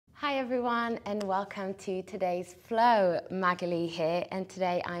Hi everyone and welcome to today's flow. Magali here, and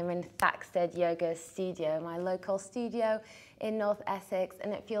today I'm in Thaxted Yoga Studio, my local studio in North Essex,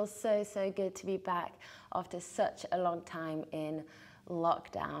 and it feels so good to be back after such a long time in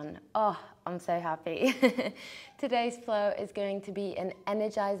lockdown. Oh, I'm so happy. Today's flow is going to be an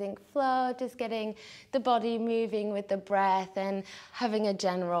energizing flow, just getting the body moving with the breath and having a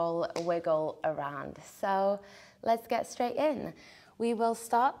general wiggle around. So let's get straight in. We will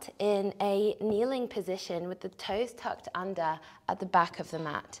start in a kneeling position with the toes tucked under at the back of the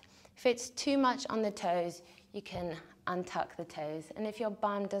mat. If it's too much on the toes, you can untuck the toes. And if your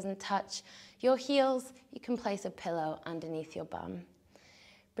bum doesn't touch your heels, you can place a pillow underneath your bum.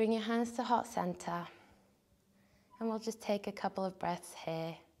 Bring your hands to heart center. And we'll just take a couple of breaths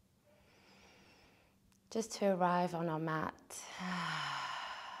here, just to arrive on our mat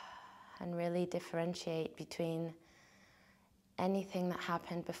and really differentiate between anything that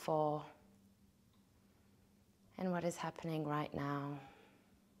happened before and what is happening right now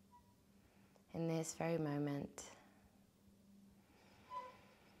in this very moment.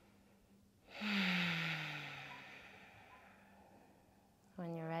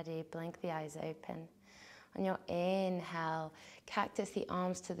 When you're ready, blink the eyes open. On your inhale, cactus the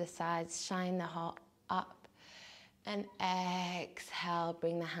arms to the sides, shine the heart up, and exhale,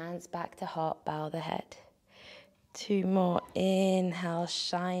 bring the hands back to heart, bow the head. Two more. Inhale,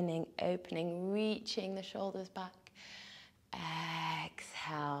 shining, opening, reaching the shoulders back.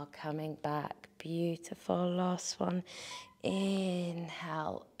 Exhale, coming back. Beautiful. Last one.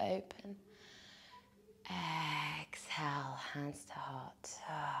 Inhale, open. Exhale, hands to heart.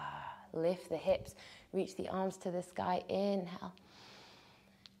 Lift the hips, reach the arms to the sky. Inhale.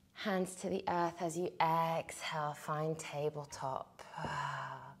 Hands to the earth as you exhale, find tabletop.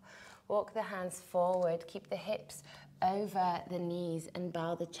 Walk the hands forward, keep the hips over the knees and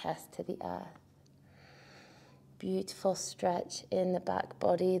bow the chest to the earth. Beautiful stretch in the back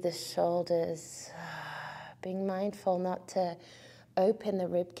body, the shoulders. Being mindful not to open the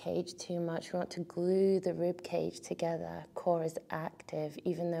rib cage too much. We want to glue the rib cage together. Core is active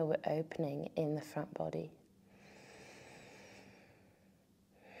even though we're opening in the front body.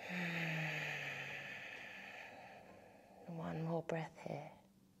 One more breath here.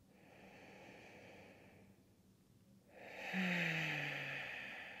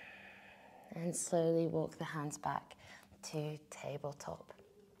 And slowly walk the hands back to tabletop.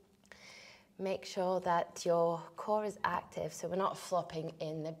 Make sure that your core is active so we're not flopping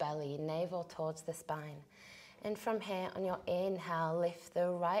in the belly, navel towards the spine. And from here, on your inhale, lift the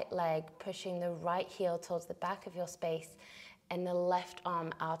right leg, pushing the right heel towards the back of your space and the left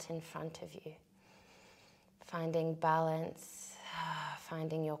arm out in front of you. Finding balance,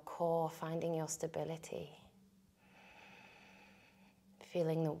 finding your core, finding your stability.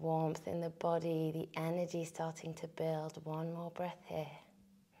 Feeling the warmth in the body, the energy starting to build. One more breath here.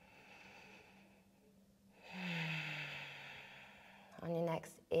 On your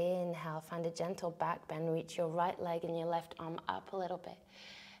next inhale, find a gentle back bend. Reach your right leg and your left arm up a little bit.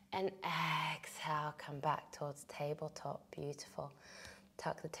 And exhale, come back towards tabletop. Beautiful.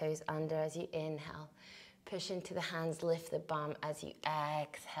 Tuck the toes under as you inhale. Push into the hands, lift the bum as you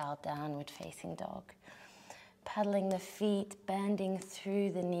exhale, downward facing dog. Paddling the feet, bending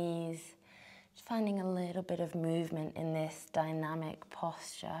through the knees, just finding a little bit of movement in this dynamic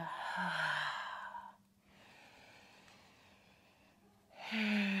posture.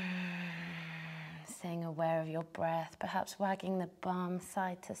 Staying aware of your breath, perhaps wagging the bum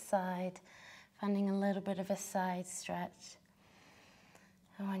side to side, finding a little bit of a side stretch.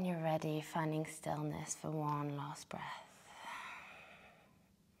 And when you're ready, finding stillness for one last breath.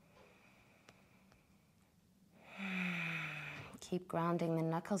 Keep grounding the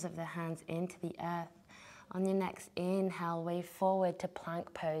knuckles of the hands into the earth. On your next inhale, wave forward to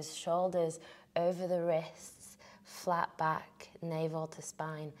plank pose, shoulders over the wrists, flat back, navel to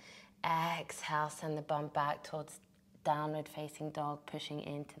spine. Exhale, send the bum back towards downward facing dog, pushing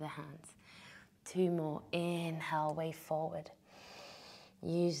into the hands. Two more. Inhale, wave forward.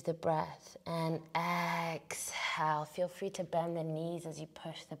 Use the breath and exhale. Feel free to bend the knees as you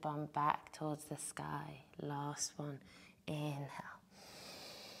push the bum back towards the sky. Last one. Inhale.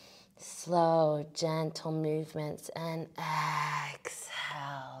 Slow, gentle movements and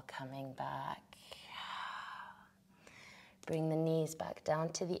exhale, coming back. Bring the knees back down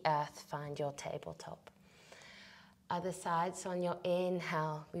to the earth, find your tabletop. Other side, so on your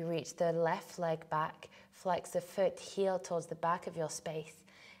inhale, we reach the left leg back, flex the foot, heel towards the back of your space,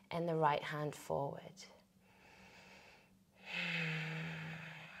 and the right hand forward.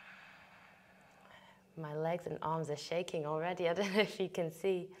 My legs and arms are shaking already. I don't know if you can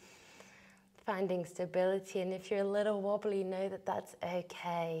see. finding stability. And if you're a little wobbly, know that that's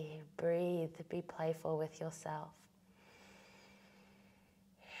okay. Breathe, be playful with yourself.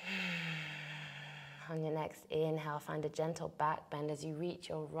 On your next inhale, find a gentle back bend as you reach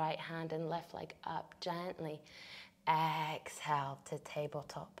your right hand and left leg up gently. Exhale to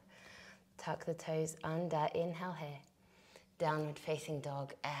tabletop. Tuck the toes under. Inhale here. Downward facing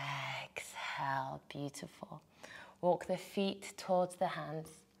dog. Exhale. Beautiful. Walk the feet towards the hands.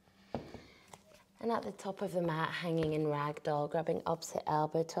 And at the top of the mat, hanging in ragdoll, grabbing opposite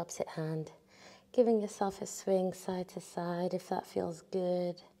elbow to opposite hand. Giving yourself a swing side to side if that feels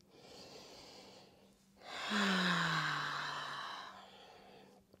good.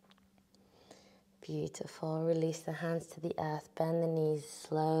 Beautiful. Release the hands to the earth. Bend the knees.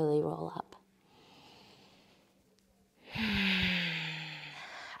 Slowly roll up.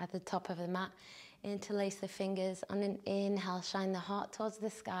 At the top of the mat, interlace the fingers. On an inhale, shine the heart towards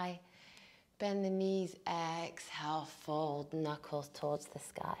the sky. Bend the knees. Exhale, fold knuckles towards the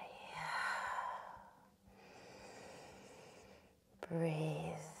sky.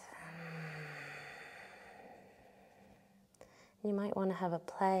 Breathe. You might want to have a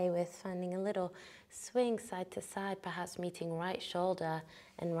play with finding a little swing side to side, perhaps meeting right shoulder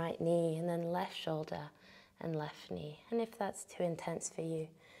and right knee, and then left shoulder and left knee. And if that's too intense for you,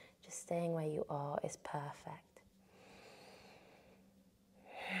 just staying where you are is perfect.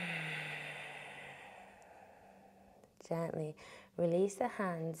 Gently release the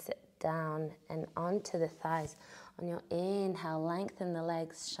hands down and onto the thighs. On your inhale, lengthen the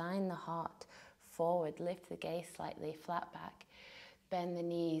legs, shine the heart forward, lift the gaze slightly, flat back. Bend the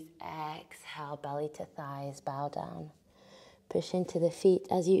knees, exhale, belly to thighs, bow down. Push into the feet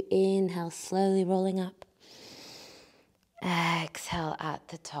as you inhale, slowly rolling up. Exhale at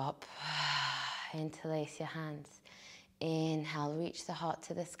the top. Interlace your hands. Inhale, reach the heart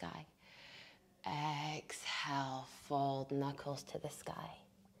to the sky. Exhale, fold knuckles to the sky.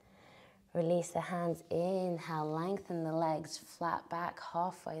 Release the hands. Inhale, lengthen the legs, flat back,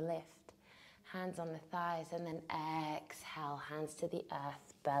 halfway lift. Hands on the thighs, and then exhale, hands to the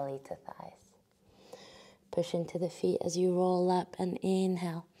earth, belly to thighs. Push into the feet as you roll up and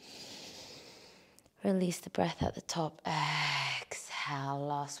inhale. Release the breath at the top. Exhale,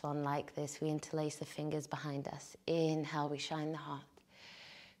 last one like this. We interlace the fingers behind us. Inhale, we shine the heart.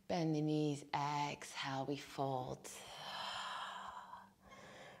 Bend the knees. Exhale, we fold.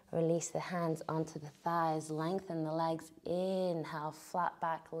 Release the hands onto the thighs. Lengthen the legs. Inhale, flat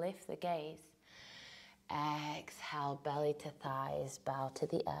back, lift the gaze. Exhale, belly to thighs, bow to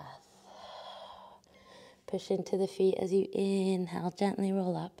the earth. Push into the feet as you inhale, gently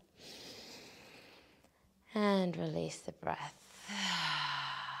roll up. And release the breath.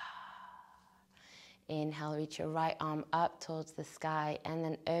 Inhale, reach your right arm up towards the sky and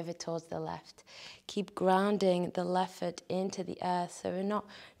then over towards the left. Keep grounding the left foot into the earth so we're not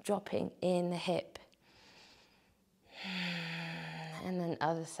dropping in the hip. And then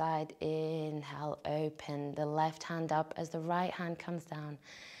other side, inhale, open the left hand up as the right hand comes down.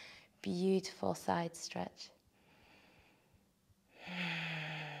 Beautiful side stretch.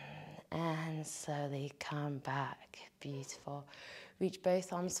 And slowly come back. Beautiful. Reach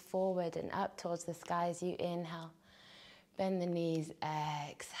both arms forward and up towards the sky as you inhale. Bend the knees,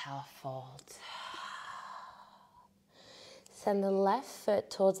 exhale, fold. Send the left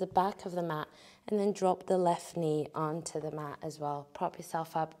foot towards the back of the mat and then drop the left knee onto the mat as well. Prop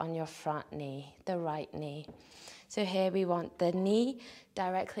yourself up on your front knee, the right knee. So here we want the knee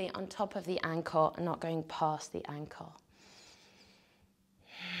directly on top of the ankle and not going past the ankle.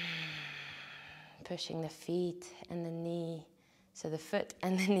 Pushing the feet and the knee, so the foot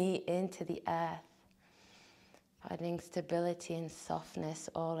and the knee into the earth. Finding stability and softness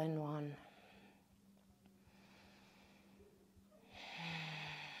all in one.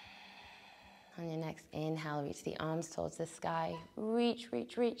 On your next inhale, reach the arms towards the sky. Reach,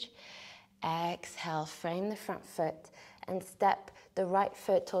 reach, reach. Exhale, frame the front foot and step the right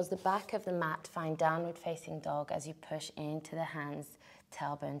foot towards the back of the mat. Find downward facing dog as you push into the hands,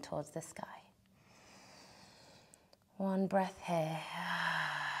 tailbone towards the sky. One breath here.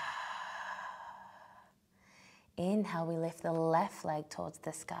 Inhale, we lift the left leg towards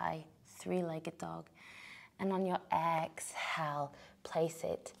the sky, three-legged dog. And on your exhale, place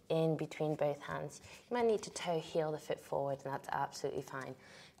it in between both hands. You might need to toe heel the foot forward, and that's absolutely fine.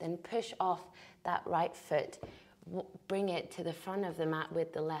 Then push off that right foot. Bring it to the front of the mat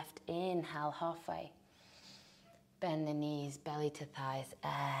with the left. Inhale, halfway. Bend the knees, belly to thighs.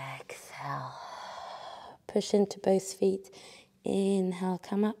 Exhale. Push into both feet. Inhale,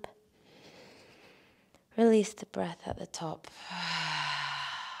 come up. Release the breath at the top.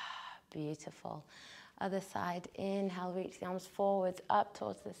 Beautiful. Other side, inhale, reach the arms forwards, up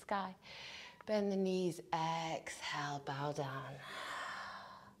towards the sky. Bend the knees, exhale, bow down.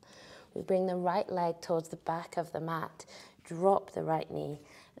 We bring the right leg towards the back of the mat, drop the right knee,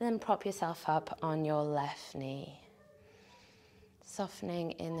 and then prop yourself up on your left knee.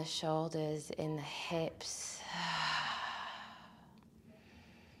 Softening in the shoulders, in the hips.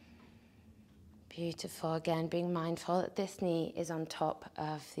 Beautiful. Again, being mindful that this knee is on top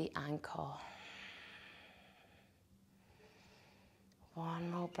of the ankle.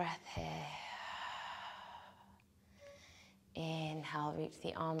 One more breath here. Inhale, reach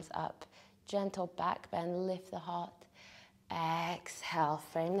the arms up. Gentle back bend, lift the heart. Exhale,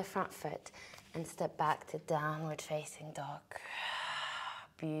 frame the front foot and step back to downward facing dog.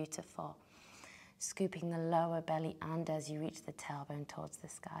 Beautiful. Scooping the lower belly under as you reach the tailbone towards the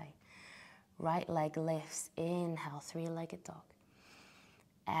sky. Right leg lifts, inhale, three-legged dog.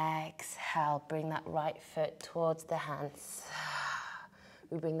 Exhale, bring that right foot towards the hands.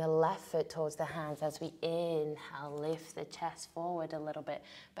 We bring the left foot towards the hands as we inhale, lift the chest forward a little bit.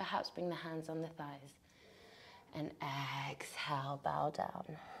 Perhaps bring the hands on the thighs. And exhale, bow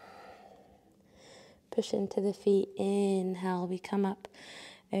down. Push into the feet, inhale, we come up,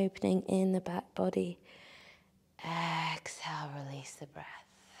 opening in the back body. Exhale, release the breath.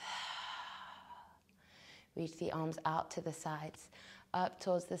 Reach the arms out to the sides, up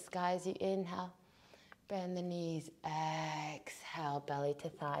towards the sky as you inhale. Bend the knees, exhale, belly to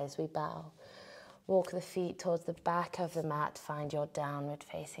thighs, we bow. Walk the feet towards the back of the mat, find your downward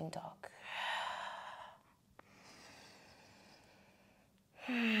facing dog.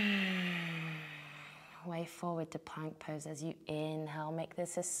 Way forward to plank pose as you inhale. Make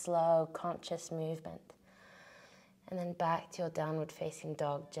this a slow, conscious movement. And then back to your downward facing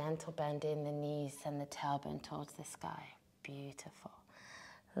dog. Gentle bend in the knees and the tailbone towards the sky. Beautiful.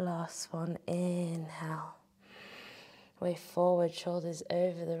 Last one, inhale. Way forward, shoulders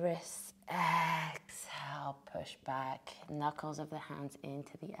over the wrists. Exhale, push back. Knuckles of the hands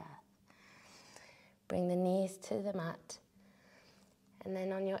into the earth. Bring the knees to the mat. And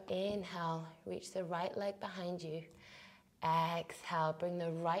then on your inhale, reach the right leg behind you. Exhale, bring the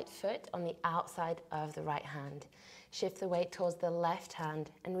right foot on the outside of the right hand. Shift the weight towards the left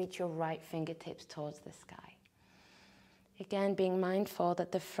hand and reach your right fingertips towards the sky. Again, being mindful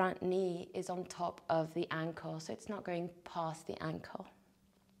that the front knee is on top of the ankle, so it's not going past the ankle.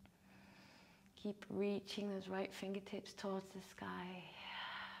 Keep reaching those right fingertips towards the sky.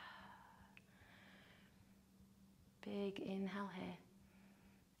 Big inhale here.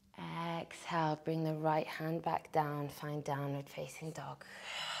 Exhale, bring the right hand back down, find downward facing dog.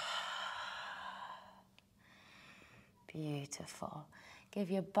 Beautiful.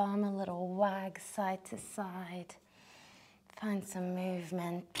 Give your bum a little wag side to side. Find some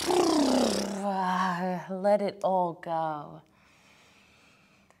movement. Let it all go.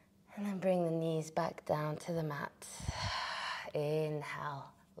 And then bring the knees back down to the mat. Inhale,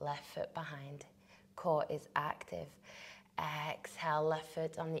 left foot behind. Core is active. Exhale, left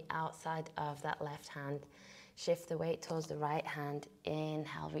foot on the outside of that left hand. Shift the weight towards the right hand.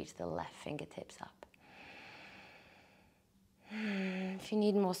 Inhale, reach the left fingertips up. If you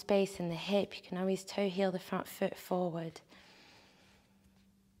need more space in the hip, you can always toe heel the front foot forward.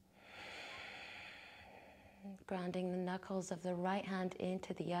 Grounding the knuckles of the right hand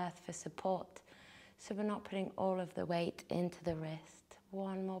into the earth for support, so we're not putting all of the weight into the wrist.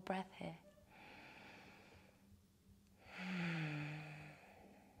 One more breath here.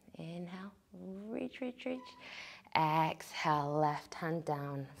 Inhale, reach, reach, reach. Exhale, left hand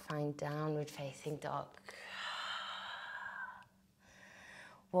down, find downward facing dog.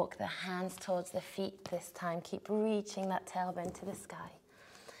 Walk the hands towards the feet this time. Keep reaching that tailbone to the sky.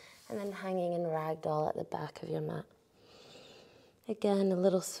 And then hanging in ragdoll at the back of your mat. Again, a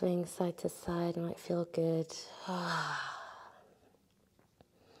little swing side to side might feel good.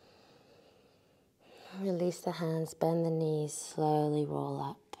 Release the hands, bend the knees, slowly roll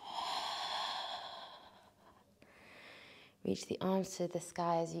up. Reach the arms to the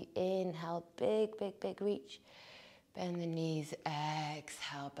sky as you inhale, big, big, big reach. Bend the knees,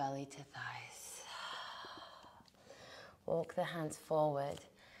 exhale, belly to thighs. Walk the hands forward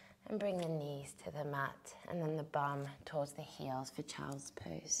and bring the knees to the mat and then the bum towards the heels for child's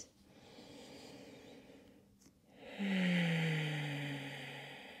pose.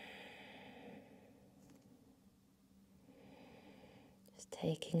 Just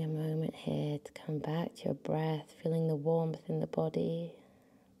taking a moment here to come back to your breath, feeling the warmth in the body,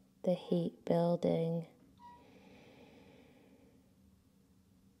 the heat building.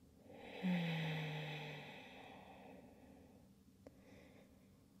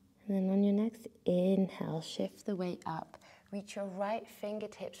 And And then on your next inhale, shift the weight up. Reach your right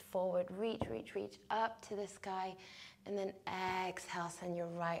fingertips forward. Reach, reach, reach up to the sky. And then exhale, send your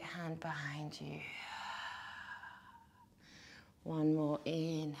right hand behind you. One more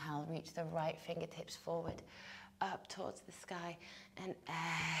inhale, reach the right fingertips forward, up towards the sky. And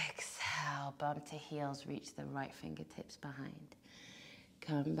exhale, bump to heels, reach the right fingertips behind.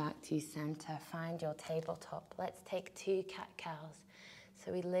 Come back to center, find your tabletop. Let's take 2 cat-cows.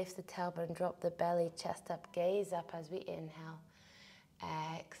 So we lift the tailbone, drop the belly, chest up, gaze up as we inhale.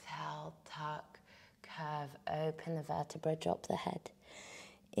 Exhale, tuck, curve, open the vertebra, drop the head.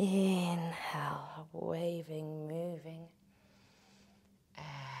 Inhale, waving, moving.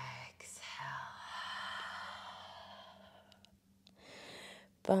 Exhale.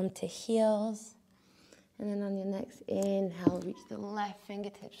 Bump to heels. And then on your next inhale, reach the left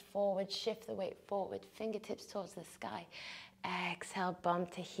fingertips forward, shift the weight forward, fingertips towards the sky. Exhale,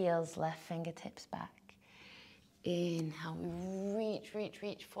 bump to heels, left fingertips back. Inhale, reach, reach,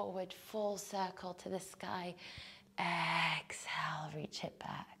 reach forward, full circle to the sky. Exhale, reach it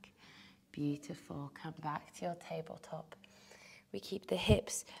back. Beautiful. Come back to your tabletop. We keep the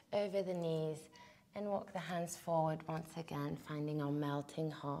hips over the knees and walk the hands forward once again, finding our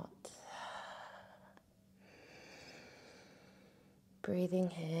melting heart. Breathing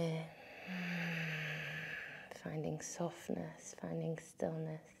here, finding softness, finding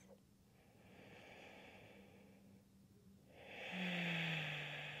stillness.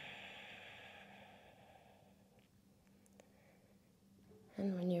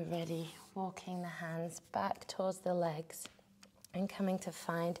 And when you're ready, walking the hands back towards the legs and coming to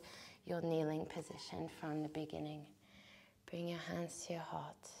find your kneeling position from the beginning. Bring your hands to your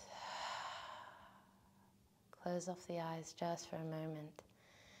heart. Close off the eyes just for a moment,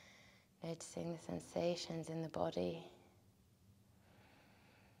 noticing the sensations in the body,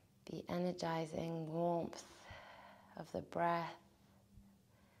 the energizing warmth of the breath,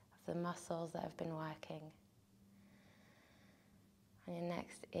 of the muscles that have been working. On your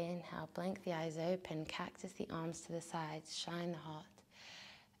next inhale, blink the eyes open, cactus the arms to the sides, shine the heart.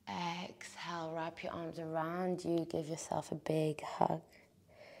 Exhale, wrap your arms around you, give yourself a big hug.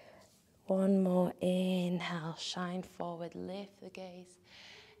 One more inhale, shine forward, lift the gaze.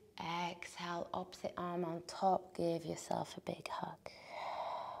 Exhale, opposite arm on top, give yourself a big hug.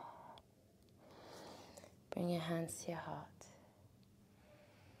 Bring your hands to your heart.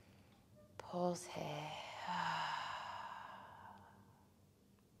 Pause here.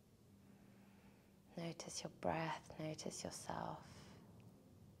 Notice your breath, notice yourself.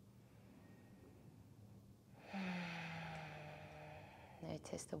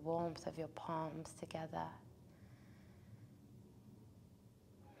 Notice the warmth of your palms together.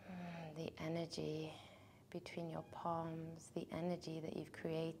 The energy between your palms, the energy that you've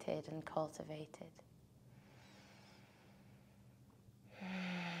created and cultivated.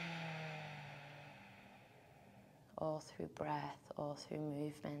 All through breath, all through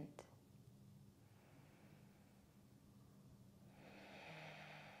movement.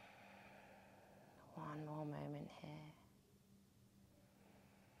 One more moment here.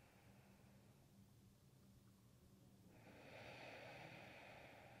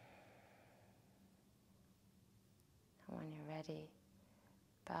 And when you're ready,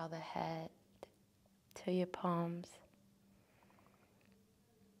 bow the head to your palms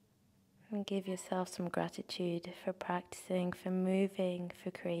and give yourself some gratitude for practicing, for moving,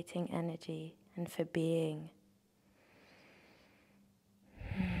 for creating energy, and for being.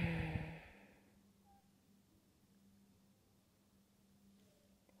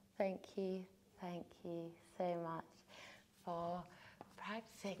 Thank you so much for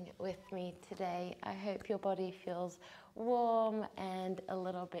practicing with me today. I hope your body feels warm and a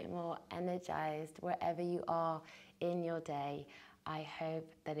little bit more energized wherever you are in your day. I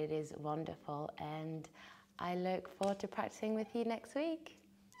hope that it is wonderful, and I look forward to practicing with you next week.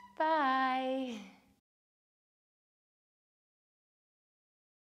 Bye.